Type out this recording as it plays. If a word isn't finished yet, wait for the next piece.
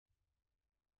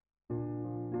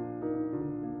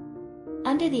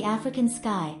Under the African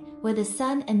sky, where the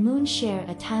sun and moon share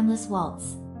a timeless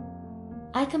waltz.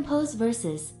 I compose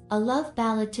verses, a love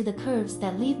ballad to the curves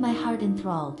that leave my heart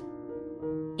enthralled.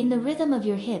 In the rhythm of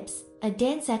your hips, a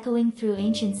dance echoing through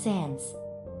ancient sands.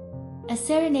 A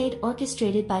serenade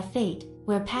orchestrated by fate,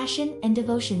 where passion and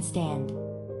devotion stand.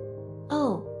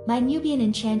 Oh, my Nubian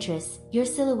enchantress, your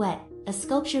silhouette, a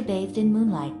sculpture bathed in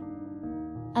moonlight.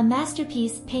 A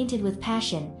masterpiece painted with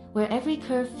passion, where every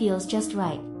curve feels just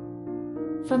right.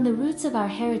 From the roots of our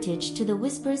heritage to the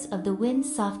whispers of the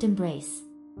wind's soft embrace.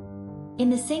 In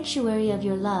the sanctuary of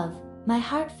your love, my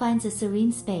heart finds a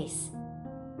serene space.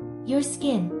 Your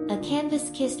skin, a canvas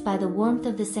kissed by the warmth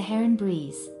of the Saharan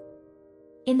breeze.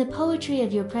 In the poetry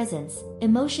of your presence,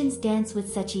 emotions dance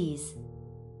with such ease.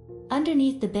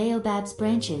 Underneath the baobab's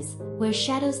branches, where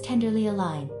shadows tenderly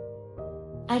align,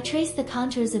 I trace the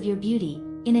contours of your beauty,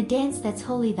 in a dance that's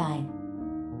wholly thine.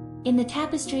 In the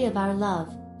tapestry of our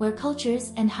love, where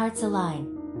cultures and hearts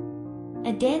align.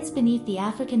 A dance beneath the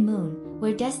African moon,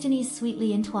 where destinies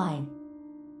sweetly entwine.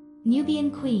 Nubian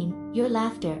queen, your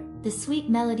laughter, the sweet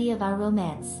melody of our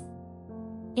romance.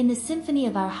 In the symphony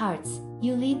of our hearts,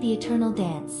 you lead the eternal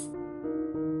dance.